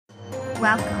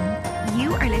Welcome.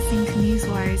 You are listening to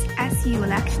Newswire's SU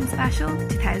Election Special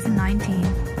 2019.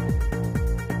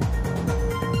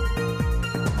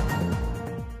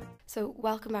 So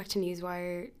welcome back to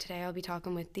Newswire. Today I'll be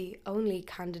talking with the only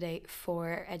candidate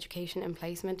for Education and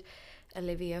Placement,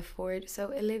 Olivia Ford.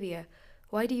 So Olivia,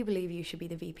 why do you believe you should be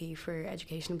the VP for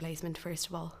Education and Placement first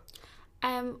of all?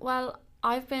 Well,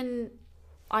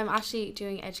 I'm actually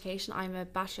doing education. I'm a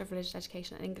Bachelor of Religious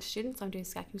Education and English student, so I'm doing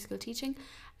secondary school teaching.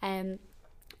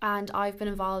 And I've been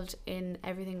involved in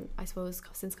everything, I suppose,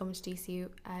 since coming to DCU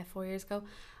 4 years ago.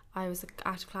 I was an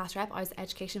active class rep, I was the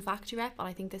education faculty rep, and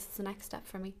I think this is the next step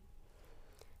for me.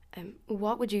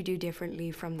 What would you do differently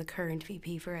from the current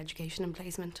VP for Education and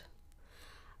Placement?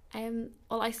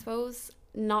 Well, I suppose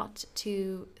not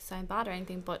to sound bad or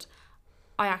anything, but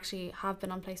I actually have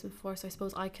been on placement before, so I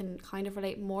suppose I can kind of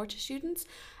relate more to students.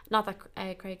 Not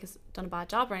that Craig has done a bad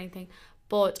job or anything,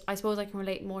 but I suppose I can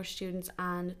relate more to students,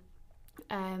 and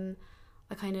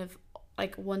I kind of,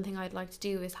 like, one thing I'd like to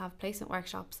do is have placement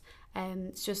workshops.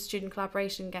 It's just student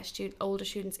collaboration, get older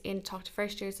students in to talk to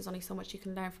first years. There's only so much you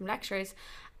can learn from lecturers,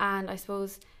 and I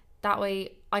suppose that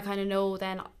way I kind of know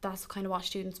then that's kind of what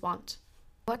students want.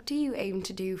 What do you aim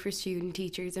to do for student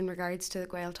teachers in regards to the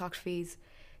Gaeltacht fees?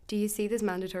 Do you see this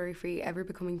mandatory fee ever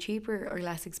becoming cheaper or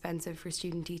less expensive for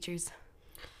student teachers?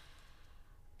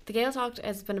 The Gaeltacht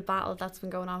has been a battle that's been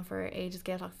going on for ages,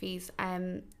 Gaeltacht fees.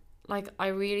 I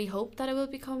really hope that it will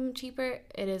become cheaper.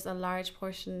 It is a large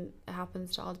portion, it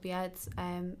happens to all the BEds.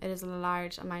 It is a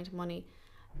large amount of money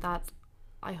that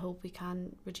I hope we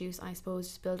can reduce, and I suppose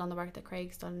just build on the work that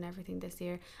Craig's done and everything this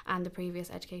year, and the previous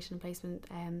education and placement,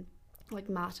 like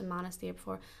Matt and Manus the year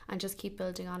before, and just keep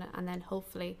building on it, and then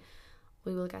hopefully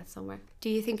we will get somewhere. Do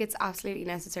you think it's absolutely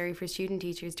necessary for student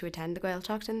teachers to attend the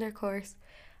Gaeltacht in their course?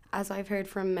 As I've heard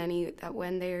from many, that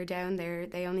when they're down there,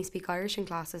 they only speak Irish in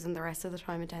classes and the rest of the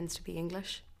time it tends to be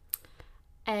English.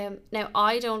 Now,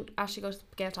 I don't actually go to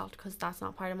Gaeltacht because that's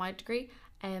not part of my degree,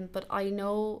 but I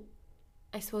know,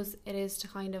 I suppose it is to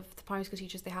kind of, the primary school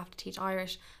teachers, they have to teach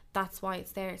Irish. That's why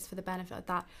it's there, it's for the benefit of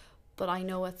that. But I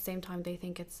know at the same time they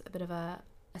think it's a bit of a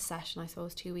session, I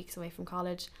suppose, 2 weeks away from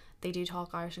college. They do talk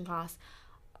Irish in class.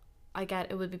 I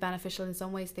get it would be beneficial in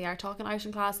some ways. They are talking Irish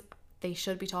in class. They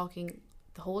should be talking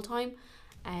the whole time.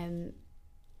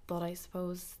 But I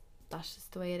suppose that's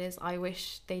just the way it is. I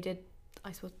wish they did,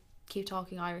 I suppose, keep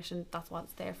talking Irish, and that's what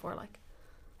it's there for. Like,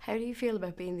 how do you feel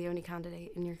about being the only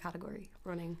candidate in your category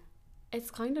running? It's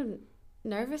kind of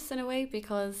nervous in a way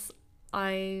because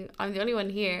I'm the only one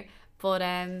here, but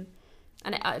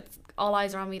it's all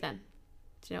eyes are on me then.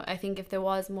 You know, I think if there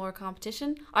was more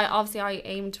competition, I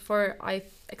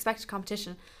expected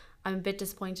competition. I'm a bit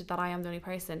disappointed that I am the only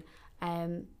person,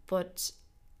 but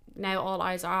now all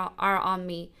eyes are on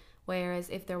me, whereas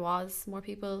if there was more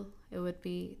people,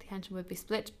 the attention would be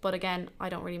split. But again, I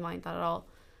don't really mind that at all.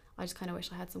 I just kind of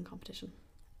wish I had some competition.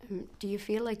 Do you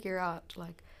feel like you're at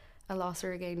like a loss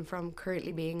or a gain from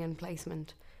currently being in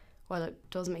placement? While it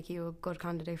does make you a good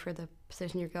candidate for the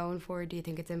position you're going for, do you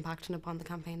think it's impacting upon the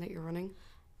campaign that you're running?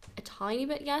 A tiny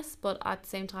bit, yes, but at the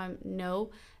same time,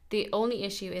 no. The only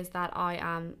issue is that I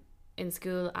am in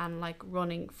school and like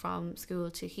running from school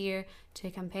to here to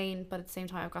a campaign, but at the same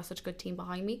time I've got such a good team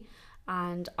behind me,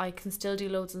 and I can still do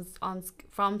loads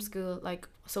from school, like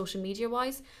social media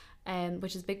wise,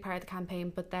 which is a big part of the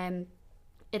campaign. But then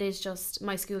it is just,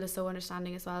 my school is so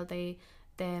understanding as well. The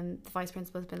vice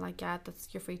principal has been like, yeah,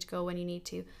 you're free to go when you need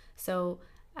to. So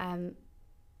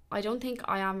I don't think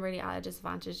I am really at a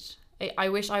disadvantage. I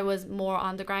wish I was more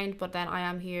on the ground, but then I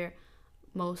am here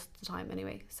most of the time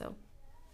anyway, so